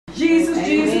Jesus,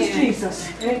 Jesus, Jesus.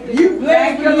 You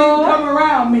blessed me, Lord. Come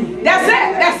around me. That's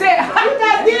it. That's it. You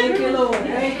got this. Thank you, Lord.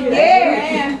 Thank you.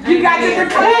 Yeah. You got to You declare.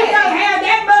 got to have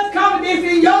that much confidence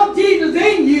in your Jesus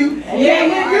in you. Yeah,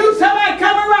 when you somebody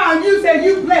come around, you say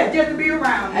you blessed just to be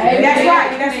around me. That's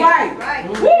right. That's right.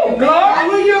 Woo, Lord, and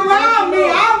when you're around me,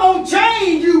 I'm gonna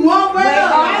change you one way or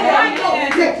another.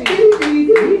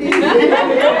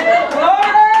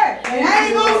 Glory. And I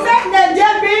ain't gonna say that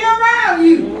just being around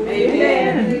you.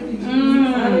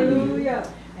 Hallelujah.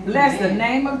 Bless the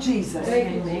name of Jesus.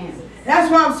 Amen.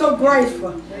 That's why I'm so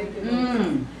grateful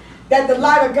that the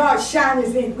light of God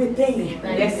shines within.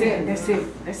 That's it. That's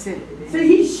it. That's it. See,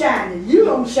 he's shining. You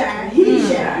don't shine. He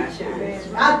shines.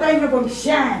 I thank him for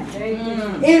shining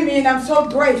in me, and I'm so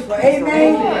grateful.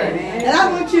 Amen. And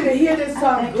I want you to hear this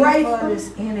song, Grateful.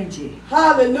 This energy.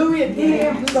 Hallelujah.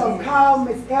 Then we're going to call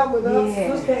Miss Elwood up,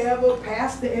 Sister Elwood,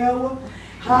 Pastor Elwood.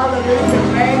 Hallelujah.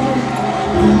 Amen.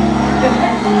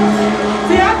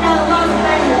 See, I got a lot of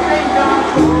things to thank God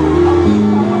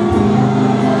for.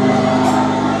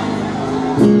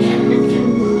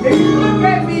 If you look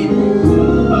at me,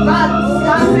 about,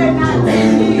 I said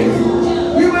 19 years,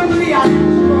 you wouldn't believe I am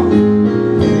strong.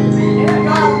 And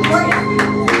God, I'm grateful.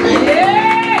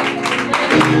 Yeah.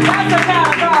 That's the kind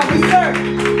of God we serve.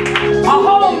 A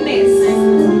wholeness.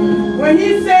 When he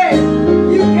said,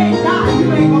 you can't die, you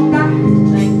ain't gonna die.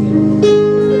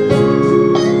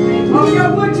 I don't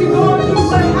care what you're going through,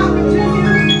 what happened to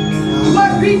you,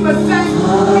 what people say,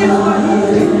 it's what he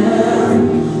said.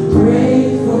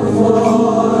 Grateful for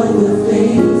the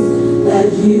things that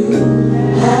you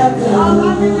have done. All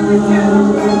I need to tell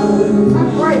you is I'm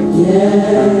grateful.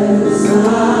 Yes,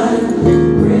 I'm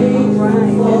grateful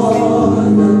for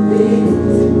the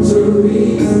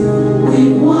victories we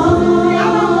won. I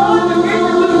don't want to give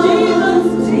it to Jesus.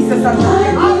 Jesus, I'm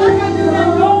All I got to do is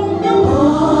go and do it.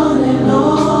 On and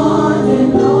on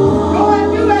and on Go and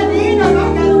do at the end of it. I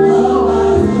got to do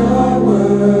about your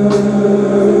words.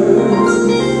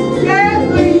 Yes,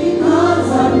 please. Because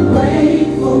I'm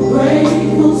grateful,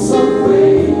 grateful, so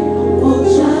grateful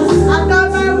just I thought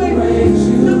about when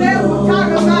they were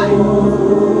talking about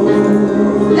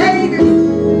David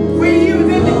when he was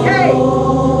in the cave.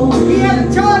 He had a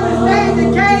choice to stay in the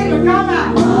cave or come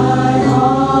out.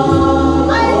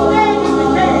 I ain't staying in the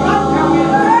cave. I'm coming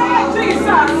out.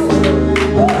 Jesus.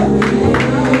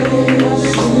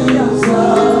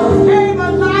 Came a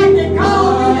light that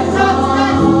called me to touch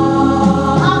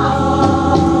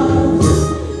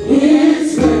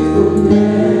His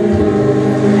faithfulness.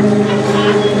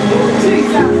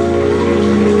 Jesus.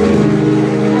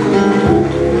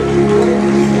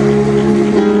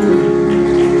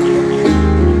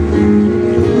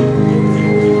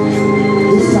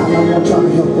 This time I want y'all to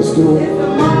help us do it.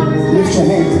 Lift your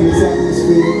hands in this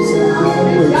atmosphere and say, I'm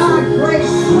grateful. God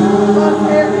grace us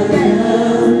every day.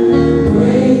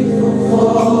 Grateful for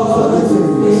the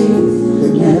things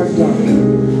That you have done.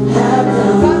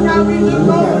 Sometimes we look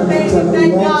over things and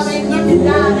thank God ain't looking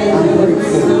down. They looking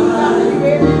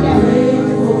every day.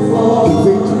 grateful for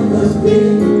The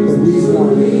victories that we've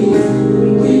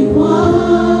won. we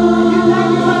won.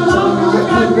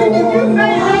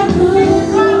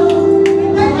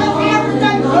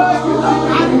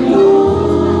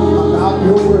 About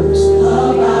your works.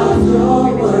 About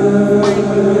your word.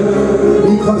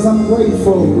 Because I'm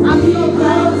grateful.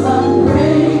 Because I'm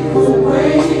grateful,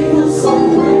 grateful, so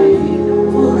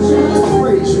grateful, just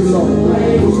Praise you, Lord.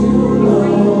 praise you,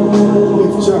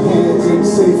 Lord. Lift your hands and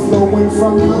say, flowing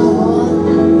from my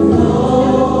heart.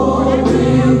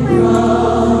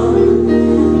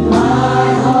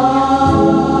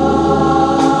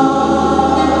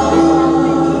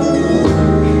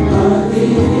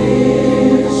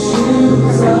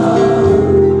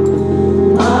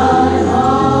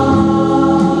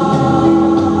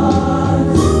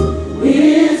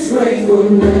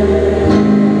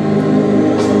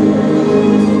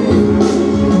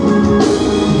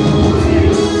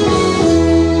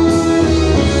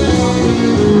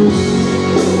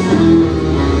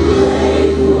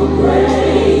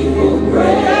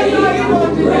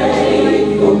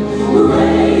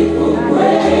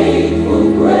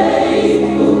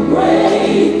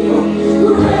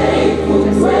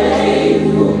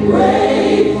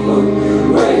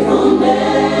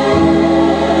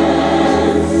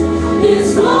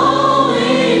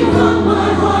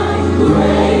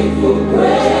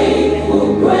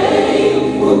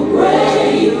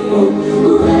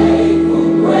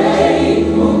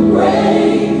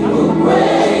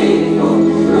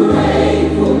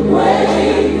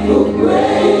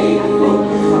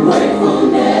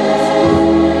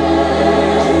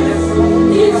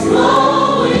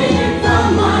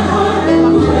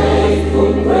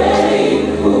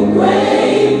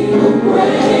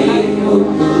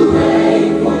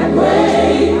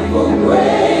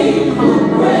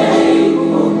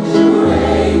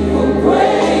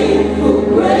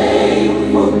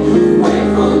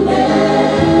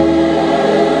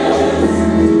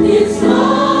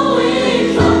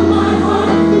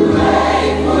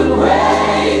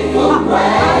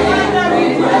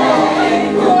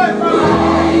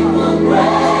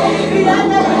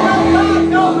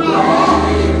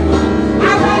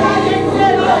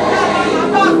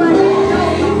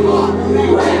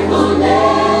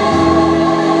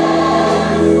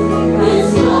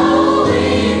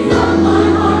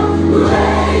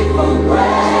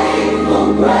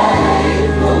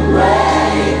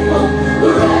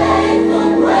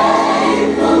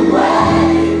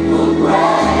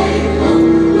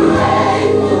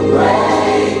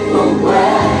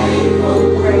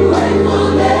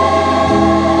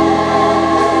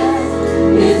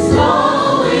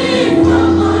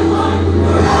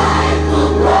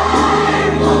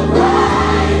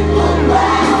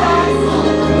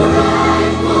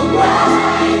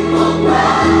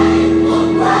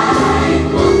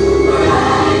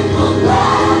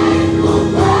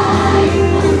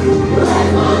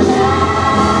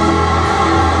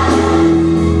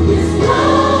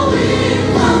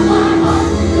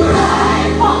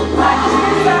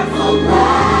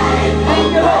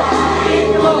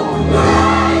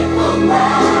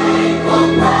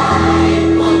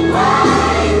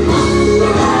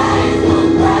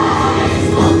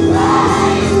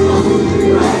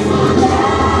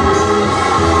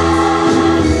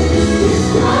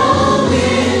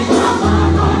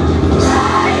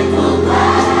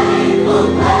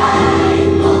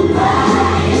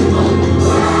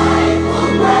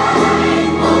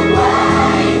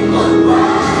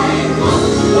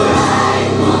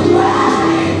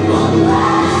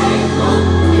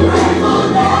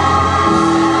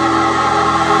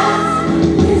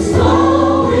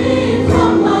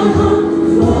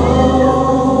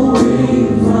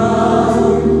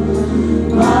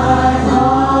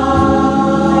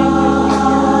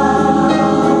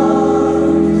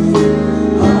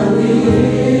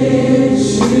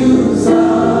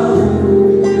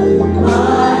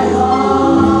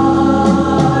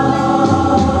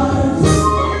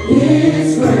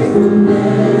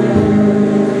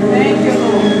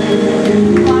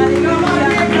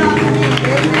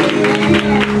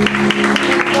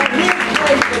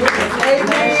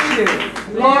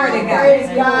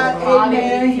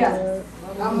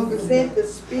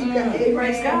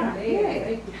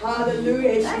 Hallelujah.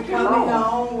 And she coming her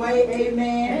own way.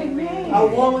 Amen. A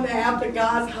woman after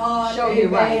God's heart. Show you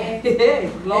right.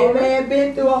 Amen.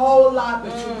 Been through a whole lot,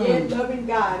 but she yet loving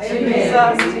God.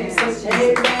 Amen. Jesus.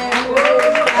 Amen.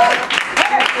 Praise God.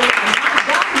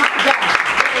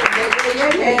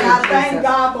 And I thank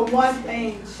God for one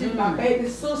thing. She's my baby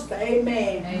sister.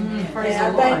 Amen. Amen. And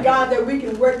I thank God that we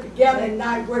can work together and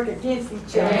not work against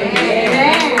each other.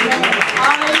 Amen.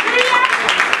 Hallelujah.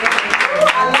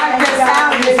 I like that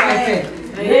sound right there.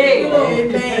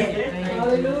 Amen.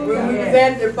 When we was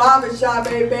at the barber shop,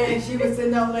 amen, she was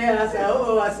sitting on there, and I said,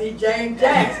 oh, I see James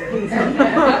Jackson.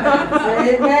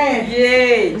 Amen.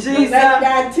 Yeah, Jesus. That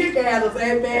guy took at us,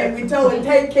 amen. We told him,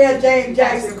 take care of James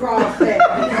Jackson cross that.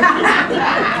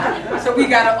 So we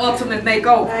got an ultimate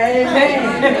makeover.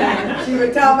 Amen. She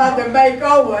was talking about the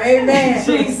makeover, amen.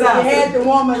 Jesus. She had the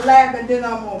woman laughing, then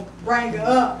I'm going to bring her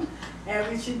up. And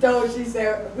when she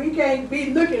said, we can't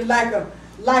be looking like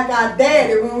our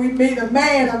daddy when we meet a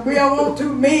man. We don't want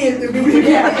two men to be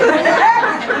together.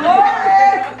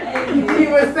 She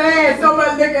was saying,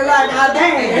 someone looking like our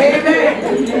daddy.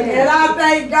 Amen. And I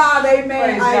thank God,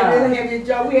 amen. I really have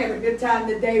enjoyed. We had a good time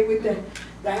today with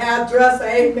the hairdresser,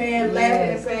 amen, laughing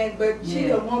and saying, but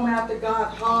she's a woman after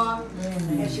God's heart,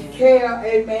 and she cares,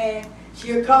 amen.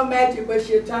 She'll come at you, but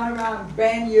she'll turn around and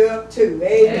bang you up too,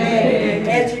 amen.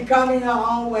 And she come in her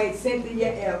own way,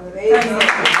 Cynthia Evans,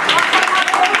 amen.